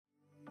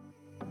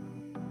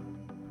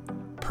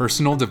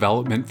personal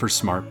development for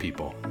smart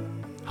people,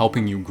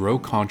 helping you grow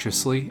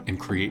consciously and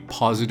create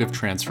positive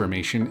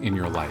transformation in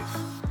your life.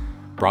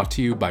 Brought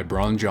to you by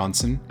Braun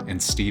Johnson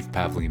and Steve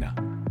Pavlina.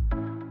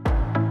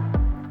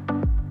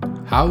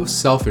 How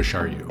selfish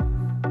are you?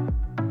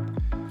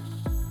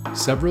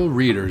 Several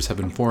readers have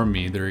informed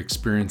me they're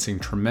experiencing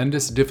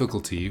tremendous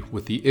difficulty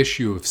with the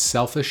issue of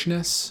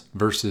selfishness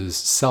versus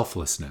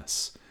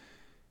selflessness.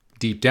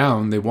 Deep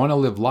down, they want to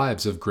live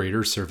lives of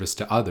greater service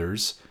to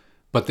others,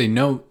 but they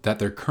note that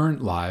their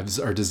current lives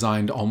are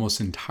designed almost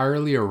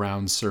entirely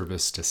around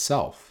service to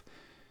self.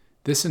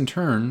 This in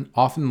turn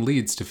often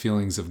leads to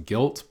feelings of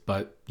guilt,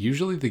 but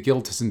usually the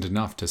guilt isn't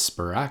enough to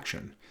spur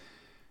action.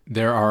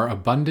 There are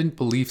abundant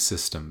belief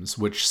systems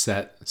which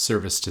set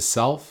service to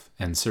self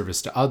and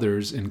service to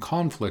others in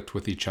conflict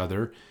with each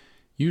other,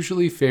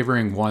 usually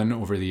favoring one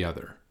over the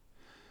other.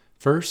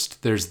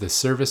 First, there's the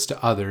service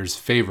to others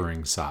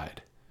favoring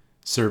side.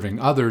 Serving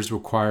others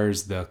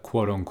requires the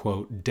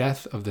quote-unquote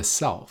death of the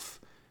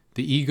self.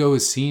 The ego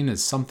is seen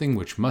as something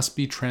which must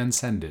be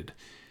transcended.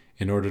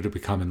 In order to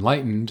become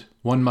enlightened,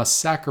 one must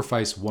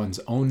sacrifice one's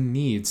own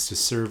needs to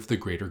serve the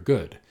greater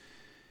good.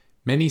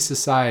 Many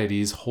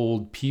societies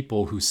hold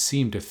people who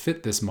seem to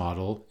fit this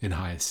model in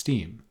high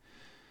esteem.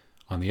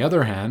 On the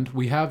other hand,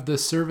 we have the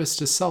service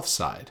to self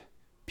side.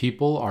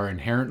 People are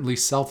inherently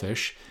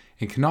selfish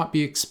and cannot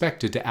be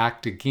expected to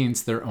act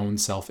against their own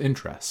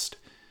self-interest.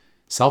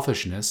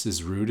 Selfishness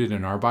is rooted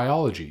in our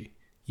biology,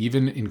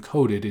 even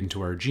encoded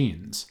into our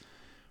genes.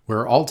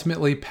 We're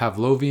ultimately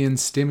Pavlovian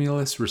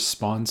stimulus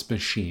response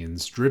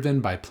machines driven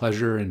by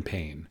pleasure and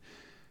pain.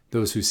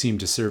 Those who seem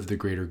to serve the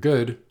greater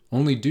good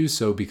only do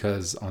so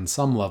because, on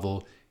some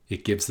level,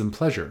 it gives them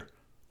pleasure,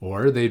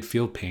 or they'd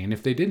feel pain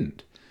if they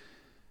didn't.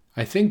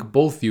 I think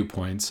both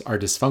viewpoints are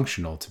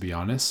dysfunctional, to be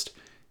honest.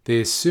 They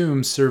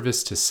assume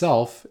service to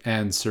self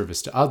and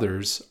service to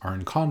others are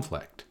in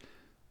conflict.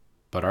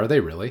 But are they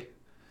really?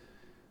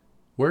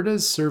 Where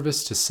does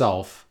service to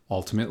self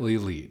ultimately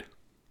lead?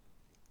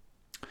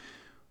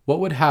 What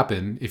would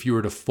happen if you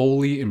were to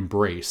fully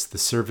embrace the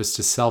service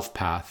to self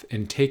path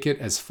and take it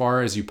as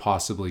far as you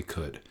possibly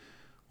could?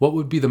 What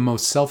would be the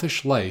most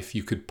selfish life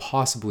you could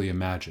possibly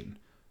imagine?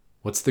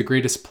 What's the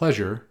greatest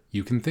pleasure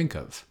you can think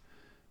of?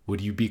 Would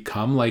you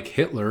become like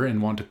Hitler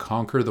and want to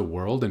conquer the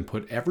world and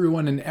put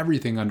everyone and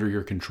everything under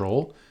your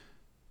control?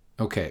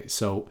 Okay,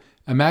 so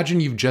imagine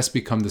you've just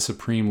become the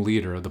supreme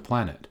leader of the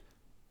planet.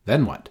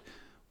 Then what?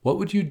 What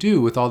would you do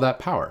with all that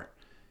power?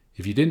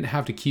 If you didn't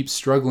have to keep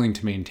struggling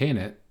to maintain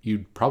it,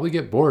 you'd probably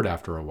get bored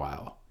after a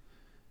while.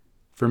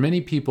 For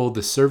many people,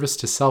 the service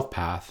to self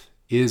path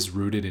is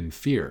rooted in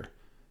fear.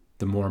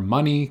 The more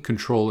money,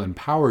 control, and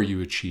power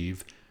you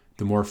achieve,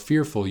 the more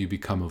fearful you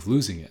become of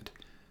losing it.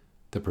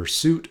 The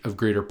pursuit of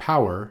greater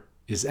power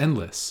is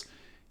endless.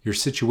 Your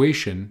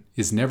situation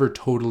is never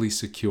totally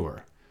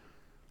secure.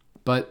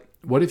 But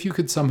what if you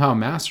could somehow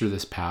master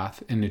this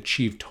path and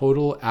achieve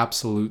total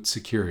absolute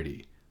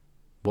security?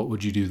 What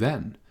would you do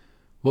then?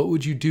 What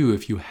would you do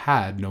if you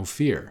had no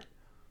fear?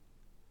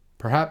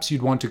 Perhaps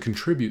you'd want to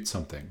contribute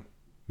something,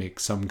 make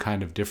some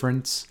kind of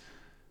difference,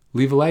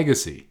 leave a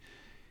legacy.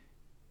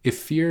 If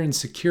fear and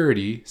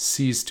security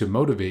cease to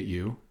motivate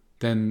you,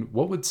 then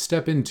what would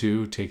step in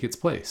to take its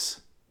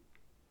place?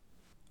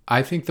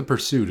 I think the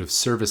pursuit of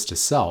service to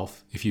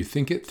self, if you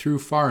think it through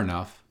far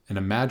enough and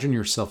imagine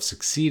yourself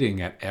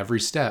succeeding at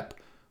every step,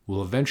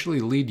 will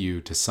eventually lead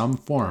you to some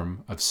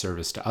form of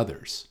service to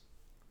others.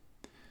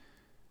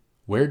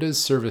 Where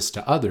does service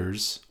to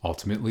others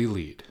ultimately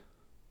lead?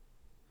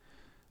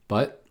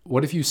 But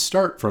what if you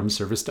start from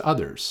service to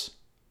others?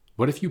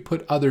 What if you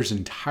put others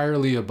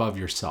entirely above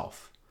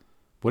yourself?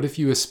 What if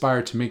you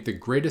aspire to make the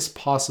greatest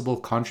possible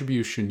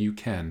contribution you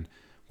can,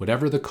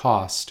 whatever the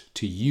cost,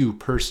 to you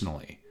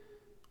personally?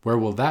 Where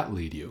will that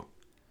lead you?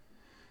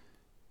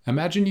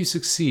 Imagine you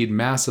succeed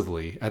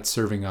massively at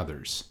serving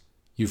others.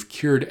 You've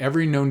cured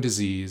every known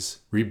disease,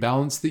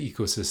 rebalanced the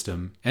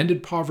ecosystem,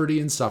 ended poverty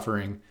and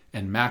suffering,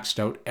 and maxed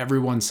out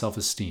everyone's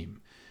self-esteem.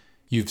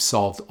 You've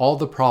solved all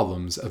the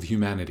problems of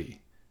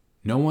humanity.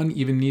 No one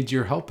even needs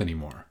your help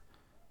anymore.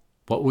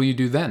 What will you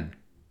do then?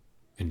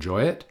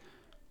 Enjoy it?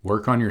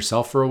 Work on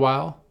yourself for a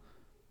while?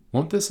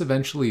 Won't this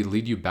eventually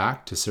lead you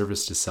back to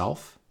service to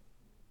self?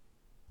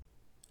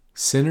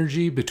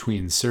 Synergy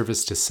between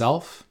service to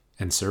self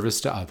and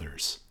service to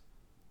others.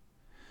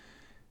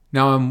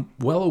 Now, I'm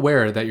well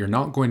aware that you're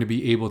not going to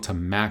be able to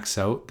max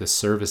out the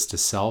service to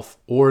self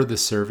or the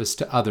service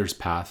to others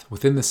path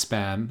within the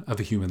span of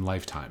a human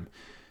lifetime.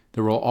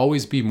 There will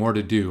always be more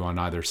to do on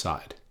either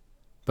side.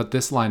 But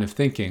this line of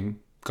thinking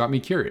got me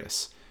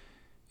curious.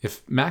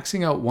 If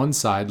maxing out one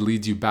side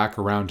leads you back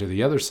around to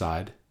the other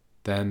side,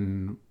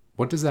 then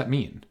what does that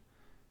mean?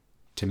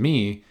 To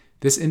me,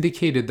 this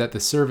indicated that the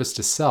service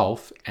to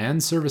self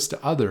and service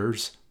to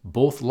others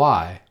both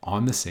lie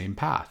on the same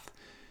path.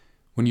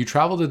 When you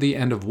travel to the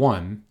end of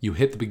one, you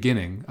hit the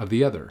beginning of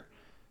the other.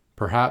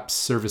 Perhaps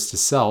service to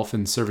self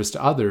and service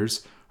to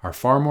others are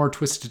far more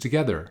twisted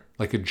together,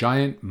 like a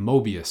giant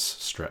Mobius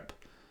strip.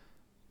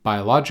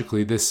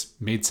 Biologically, this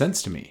made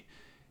sense to me.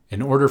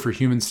 In order for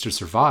humans to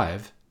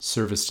survive,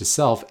 service to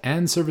self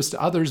and service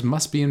to others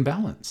must be in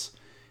balance.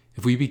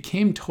 If we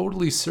became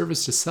totally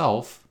service to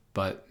self,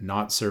 but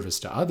not service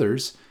to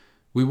others,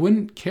 we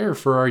wouldn't care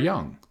for our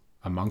young,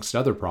 amongst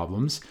other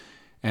problems,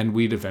 and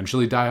we'd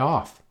eventually die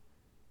off.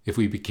 If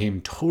we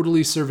became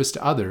totally service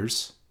to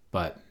others,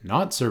 but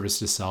not service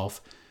to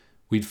self,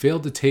 we'd fail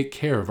to take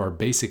care of our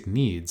basic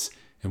needs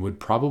and would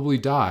probably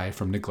die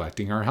from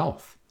neglecting our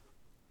health.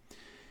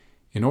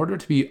 In order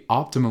to be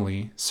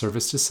optimally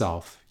service to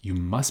self, you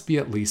must be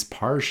at least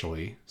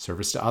partially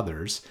service to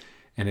others,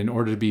 and in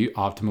order to be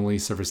optimally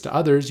service to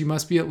others, you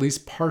must be at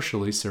least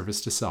partially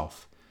service to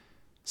self.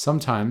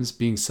 Sometimes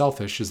being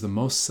selfish is the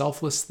most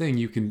selfless thing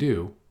you can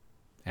do,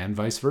 and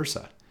vice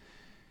versa.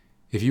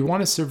 If you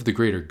want to serve the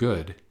greater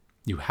good,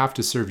 you have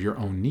to serve your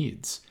own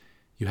needs.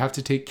 You have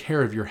to take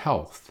care of your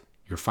health,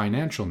 your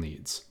financial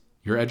needs,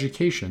 your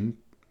education,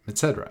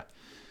 etc.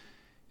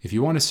 If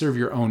you want to serve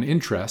your own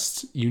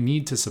interests, you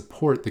need to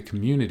support the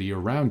community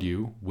around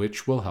you,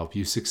 which will help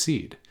you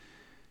succeed.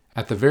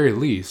 At the very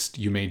least,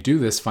 you may do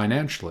this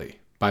financially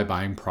by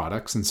buying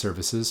products and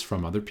services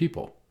from other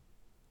people.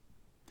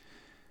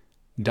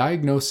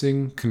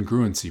 Diagnosing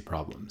congruency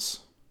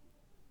problems.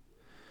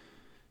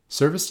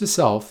 Service to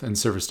self and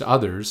service to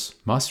others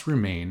must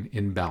remain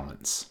in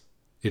balance.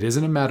 It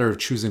isn't a matter of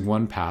choosing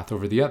one path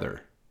over the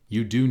other.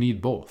 You do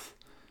need both.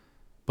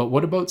 But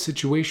what about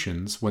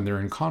situations when they're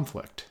in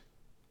conflict?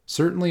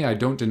 Certainly, I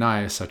don't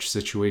deny such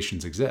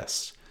situations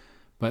exist.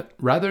 But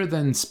rather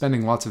than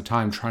spending lots of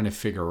time trying to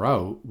figure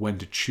out when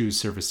to choose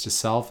service to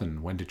self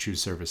and when to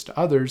choose service to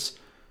others,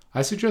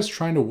 I suggest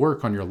trying to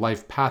work on your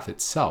life path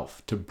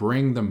itself to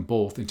bring them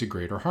both into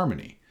greater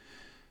harmony.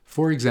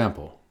 For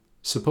example,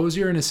 suppose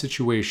you're in a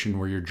situation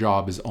where your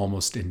job is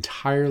almost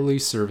entirely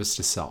service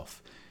to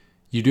self.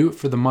 You do it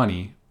for the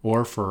money,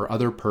 or for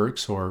other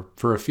perks, or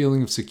for a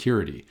feeling of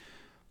security,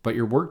 but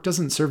your work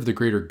doesn't serve the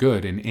greater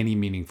good in any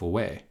meaningful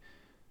way.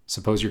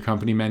 Suppose your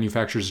company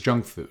manufactures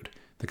junk food,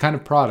 the kind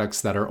of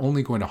products that are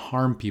only going to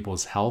harm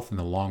people's health in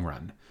the long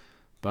run.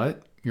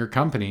 But your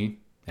company,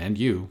 and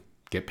you,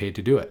 get paid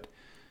to do it.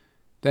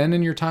 Then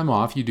in your time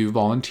off, you do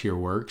volunteer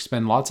work,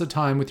 spend lots of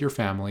time with your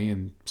family,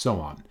 and so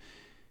on.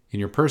 In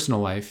your personal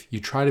life, you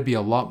try to be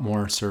a lot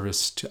more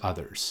service to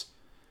others.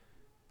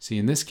 See,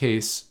 in this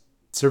case,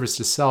 service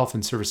to self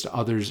and service to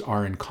others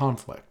are in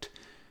conflict.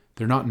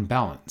 They're not in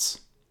balance.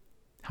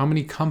 How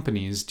many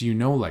companies do you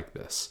know like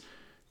this?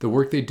 The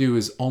work they do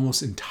is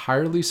almost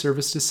entirely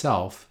service to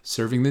self,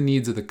 serving the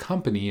needs of the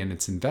company and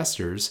its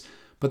investors,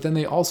 but then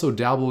they also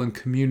dabble in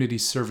community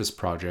service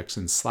projects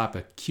and slap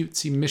a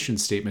cutesy mission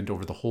statement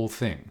over the whole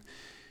thing.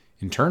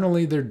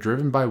 Internally, they're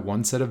driven by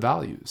one set of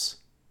values,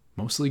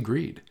 mostly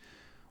greed,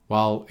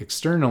 while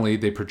externally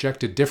they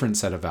project a different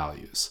set of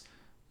values,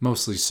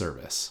 mostly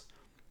service.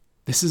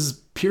 This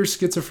is pure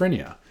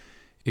schizophrenia.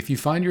 If you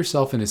find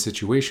yourself in a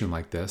situation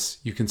like this,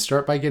 you can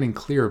start by getting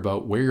clear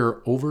about where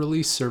you're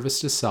overly service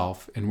to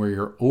self and where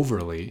you're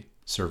overly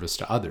service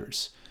to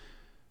others.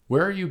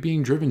 Where are you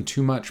being driven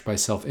too much by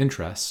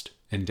self-interest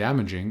and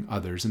damaging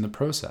others in the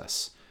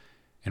process?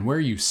 And where are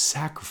you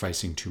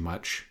sacrificing too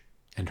much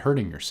and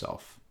hurting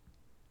yourself?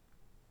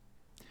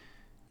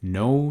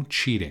 No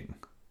cheating.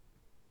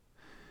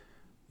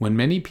 When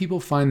many people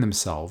find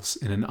themselves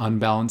in an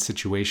unbalanced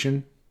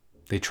situation,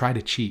 they try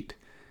to cheat.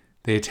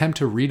 They attempt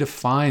to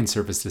redefine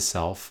service to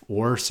self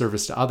or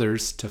service to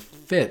others to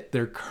fit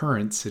their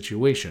current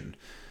situation.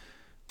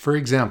 For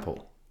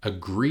example, a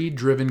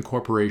greed-driven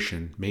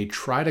corporation may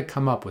try to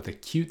come up with a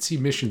cutesy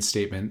mission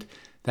statement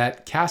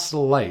that casts a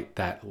light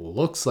that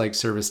looks like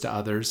service to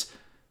others,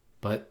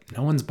 but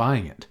no one's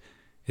buying it.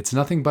 It's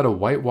nothing but a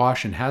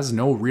whitewash and has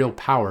no real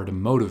power to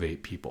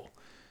motivate people.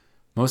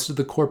 Most of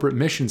the corporate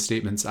mission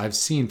statements I've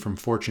seen from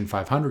Fortune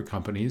 500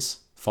 companies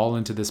fall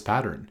into this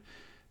pattern.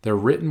 They're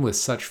written with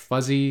such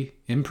fuzzy,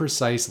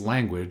 imprecise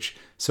language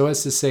so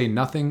as to say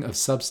nothing of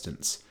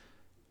substance.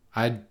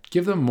 I'd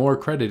give them more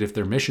credit if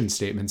their mission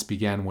statements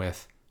began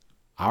with,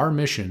 "Our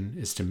mission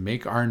is to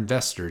make our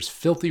investors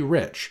filthy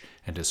rich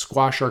and to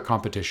squash our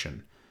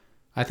competition."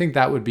 I think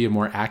that would be a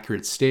more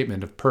accurate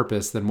statement of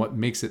purpose than what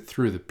makes it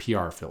through the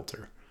PR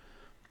filter.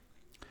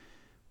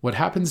 What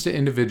happens to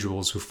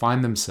individuals who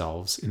find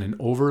themselves in an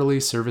overly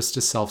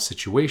service-to-self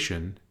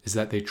situation is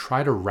that they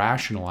try to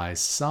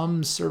rationalize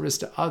some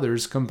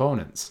service-to-others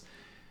components.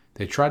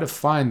 They try to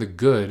find the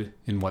good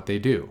in what they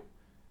do.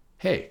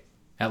 Hey,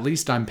 at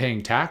least I'm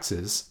paying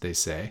taxes, they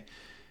say.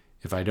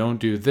 If I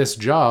don't do this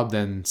job,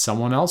 then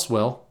someone else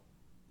will.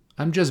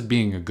 I'm just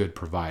being a good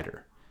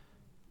provider.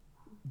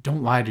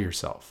 Don't lie to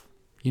yourself.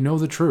 You know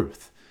the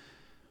truth.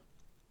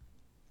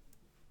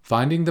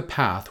 Finding the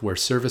path where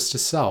service to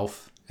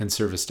self and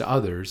service to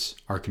others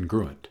are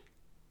congruent.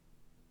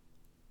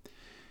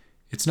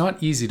 It's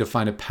not easy to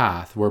find a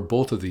path where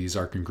both of these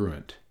are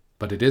congruent,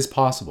 but it is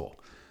possible.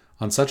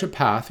 On such a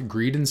path,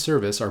 greed and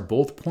service are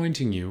both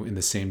pointing you in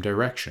the same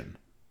direction.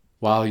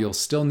 While you'll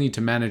still need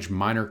to manage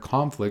minor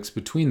conflicts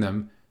between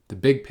them, the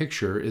big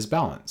picture is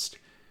balanced.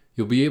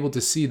 You'll be able to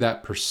see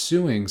that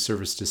pursuing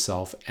service to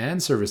self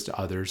and service to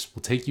others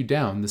will take you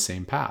down the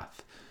same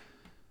path.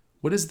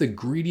 What is the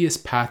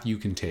greediest path you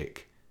can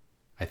take?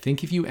 I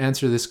think if you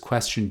answer this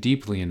question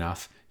deeply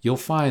enough, you'll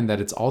find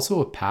that it's also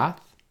a path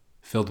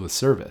filled with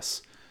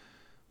service.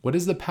 What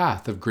is the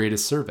path of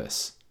greatest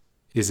service?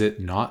 Is it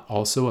not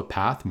also a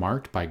path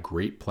marked by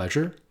great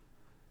pleasure?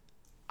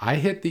 I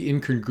hit the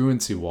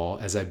incongruency wall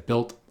as I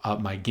built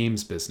up my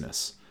games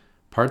business.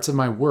 Parts of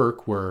my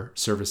work were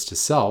service to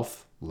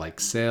self, like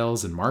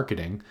sales and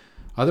marketing.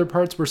 Other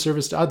parts were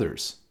service to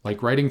others,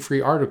 like writing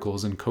free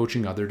articles and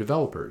coaching other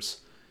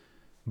developers.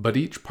 But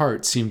each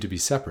part seemed to be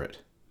separate.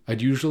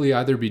 I'd usually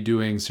either be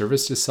doing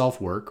service to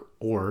self work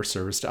or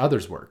service to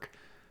others work.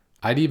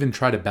 I'd even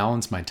try to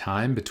balance my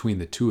time between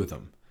the two of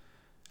them.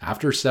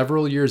 After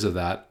several years of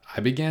that, I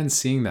began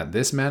seeing that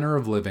this manner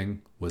of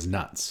living was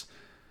nuts.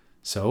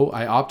 So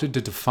I opted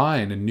to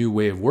define a new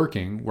way of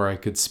working where I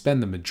could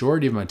spend the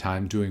majority of my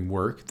time doing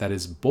work that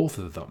is both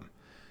of them.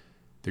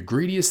 The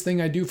greediest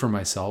thing I do for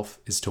myself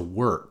is to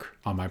work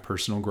on my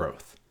personal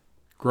growth.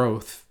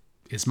 Growth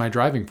is my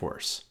driving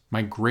force,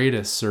 my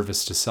greatest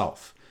service to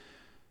self.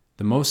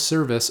 The most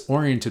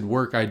service-oriented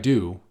work I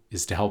do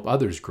is to help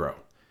others grow.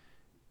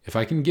 If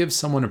I can give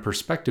someone a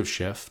perspective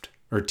shift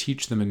or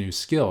teach them a new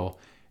skill,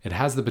 it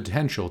has the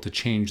potential to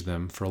change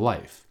them for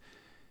life.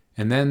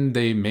 And then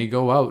they may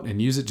go out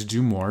and use it to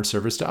do more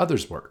service to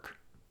others work.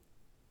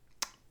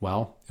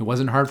 Well, it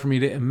wasn't hard for me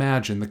to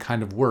imagine the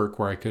kind of work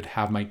where I could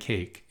have my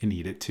cake and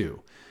eat it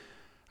too.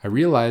 I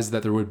realized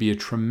that there would be a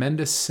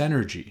tremendous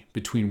synergy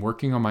between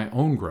working on my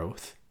own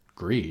growth,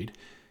 greed,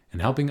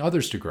 and helping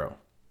others to grow,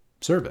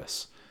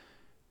 service.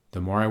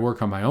 The more I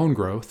work on my own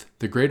growth,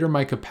 the greater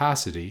my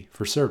capacity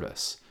for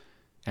service.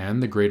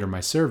 And the greater my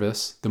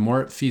service, the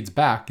more it feeds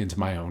back into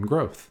my own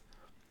growth.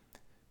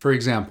 For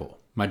example,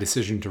 my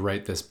decision to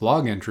write this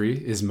blog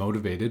entry is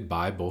motivated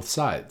by both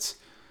sides.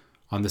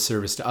 On the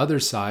service to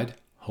others side,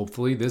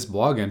 hopefully this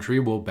blog entry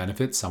will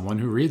benefit someone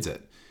who reads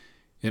it.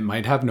 It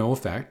might have no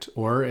effect,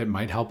 or it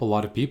might help a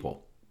lot of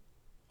people.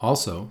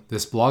 Also,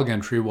 this blog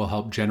entry will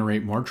help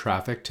generate more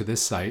traffic to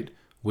this site,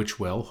 which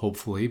will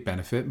hopefully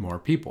benefit more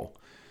people.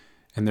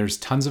 And there's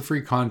tons of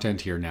free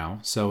content here now,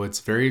 so it's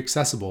very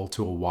accessible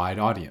to a wide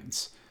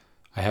audience.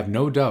 I have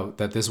no doubt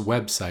that this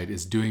website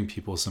is doing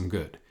people some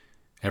good.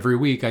 Every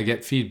week I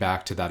get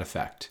feedback to that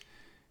effect.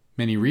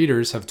 Many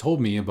readers have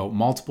told me about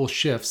multiple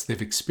shifts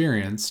they've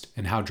experienced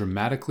and how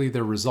dramatically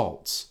their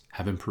results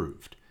have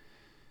improved.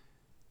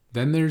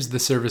 Then there's the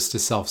service to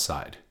self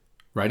side.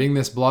 Writing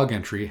this blog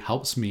entry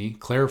helps me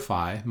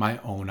clarify my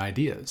own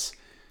ideas.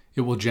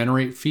 It will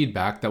generate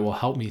feedback that will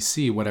help me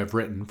see what I've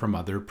written from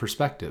other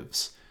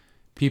perspectives.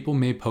 People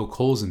may poke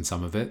holes in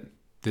some of it.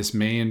 This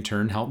may in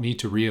turn help me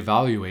to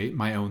reevaluate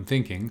my own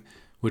thinking,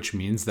 which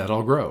means that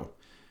I'll grow.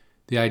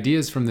 The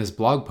ideas from this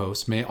blog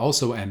post may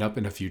also end up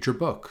in a future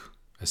book,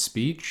 a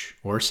speech,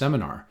 or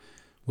seminar,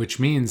 which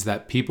means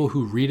that people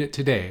who read it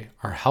today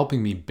are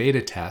helping me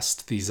beta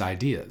test these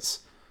ideas.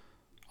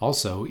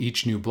 Also,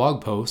 each new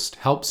blog post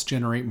helps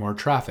generate more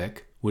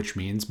traffic, which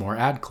means more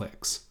ad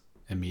clicks,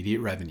 immediate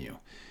revenue,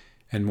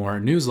 and more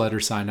newsletter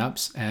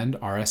signups and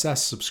RSS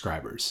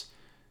subscribers.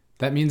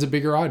 That means a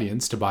bigger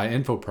audience to buy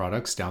info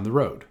products down the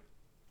road,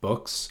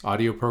 books,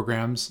 audio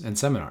programs, and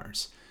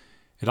seminars.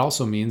 It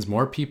also means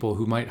more people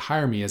who might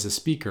hire me as a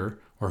speaker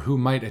or who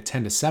might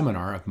attend a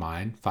seminar of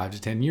mine 5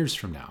 to 10 years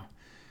from now.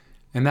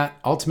 And that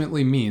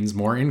ultimately means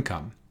more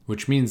income,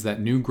 which means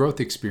that new growth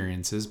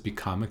experiences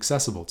become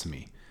accessible to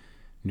me.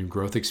 New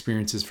growth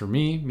experiences for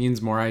me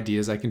means more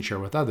ideas I can share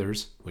with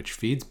others, which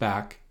feeds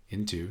back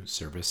into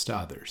service to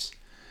others.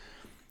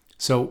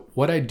 So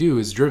what I do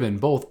is driven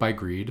both by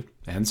greed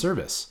and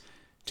service.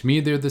 To me,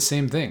 they're the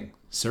same thing.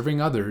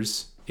 Serving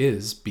others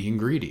is being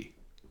greedy.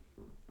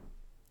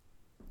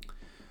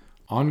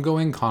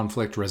 Ongoing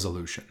conflict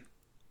resolution.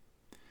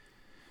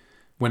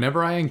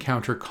 Whenever I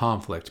encounter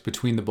conflict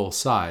between the both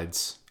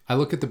sides, I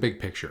look at the big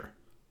picture.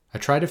 I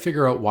try to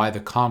figure out why the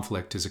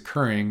conflict is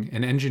occurring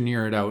and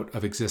engineer it out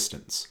of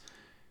existence.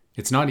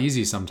 It's not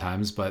easy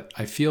sometimes, but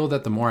I feel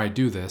that the more I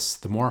do this,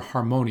 the more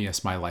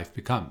harmonious my life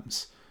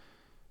becomes.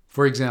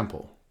 For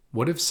example,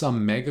 what if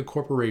some mega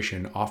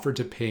corporation offered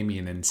to pay me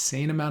an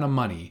insane amount of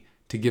money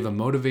to give a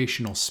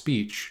motivational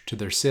speech to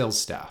their sales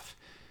staff?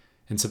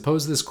 And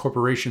suppose this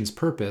corporation's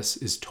purpose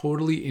is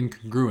totally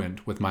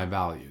incongruent with my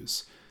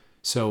values.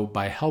 So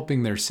by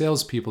helping their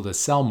salespeople to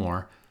sell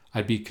more,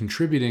 I'd be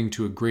contributing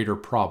to a greater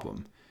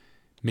problem.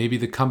 Maybe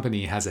the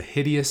company has a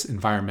hideous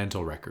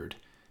environmental record.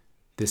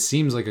 This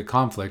seems like a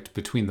conflict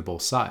between the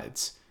both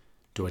sides.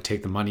 Do I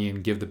take the money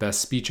and give the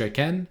best speech I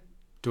can?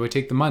 Do I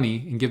take the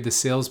money and give the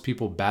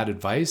salespeople bad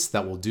advice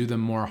that will do them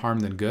more harm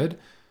than good?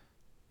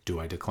 Do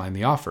I decline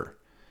the offer?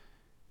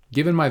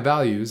 Given my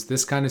values,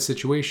 this kind of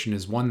situation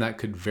is one that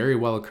could very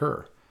well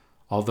occur,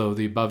 although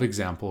the above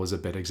example is a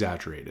bit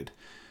exaggerated.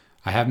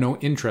 I have no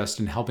interest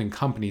in helping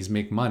companies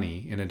make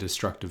money in a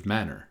destructive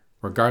manner,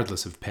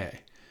 regardless of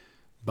pay.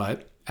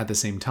 But at the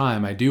same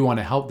time, I do want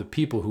to help the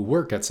people who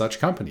work at such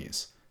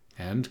companies.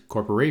 And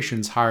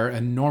corporations hire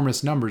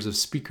enormous numbers of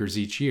speakers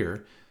each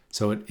year,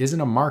 so it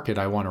isn't a market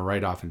I want to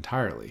write off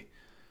entirely.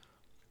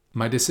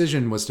 My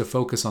decision was to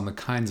focus on the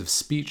kinds of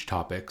speech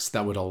topics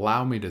that would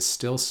allow me to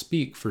still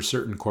speak for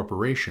certain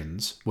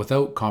corporations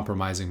without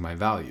compromising my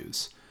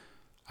values.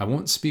 I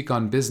won't speak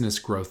on business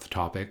growth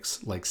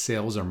topics like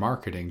sales or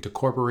marketing to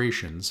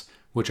corporations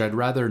which I'd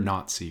rather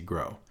not see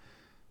grow.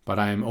 But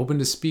I am open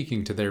to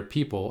speaking to their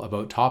people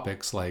about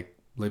topics like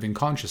living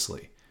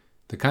consciously,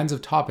 the kinds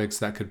of topics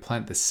that could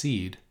plant the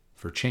seed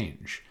for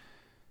change.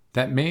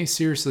 That may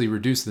seriously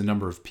reduce the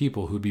number of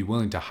people who'd be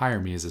willing to hire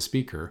me as a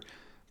speaker,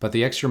 but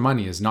the extra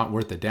money is not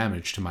worth the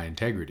damage to my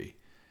integrity.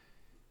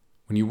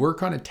 When you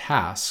work on a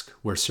task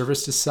where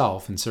service to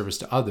self and service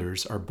to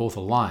others are both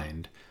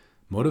aligned,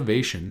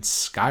 motivation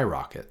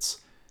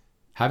skyrockets.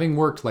 Having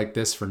worked like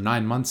this for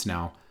 9 months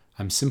now,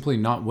 I'm simply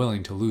not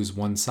willing to lose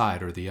one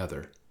side or the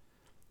other.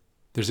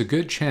 There's a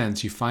good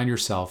chance you find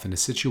yourself in a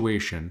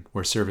situation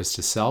where service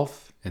to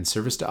self and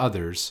service to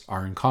others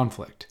are in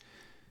conflict.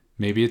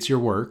 Maybe it's your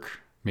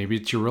work, maybe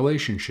it's your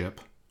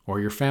relationship, or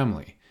your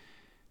family.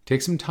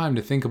 Take some time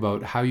to think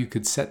about how you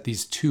could set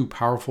these two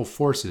powerful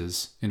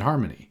forces in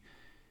harmony.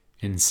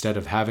 Instead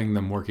of having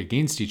them work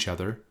against each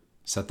other,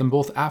 set them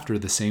both after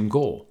the same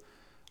goal.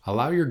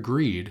 Allow your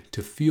greed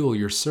to fuel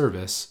your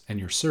service and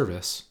your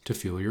service to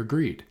fuel your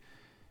greed.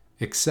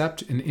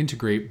 Accept and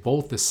integrate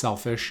both the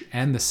selfish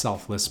and the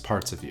selfless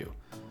parts of you.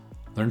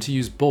 Learn to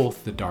use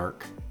both the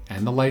dark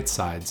and the light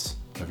sides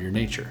of your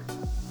nature.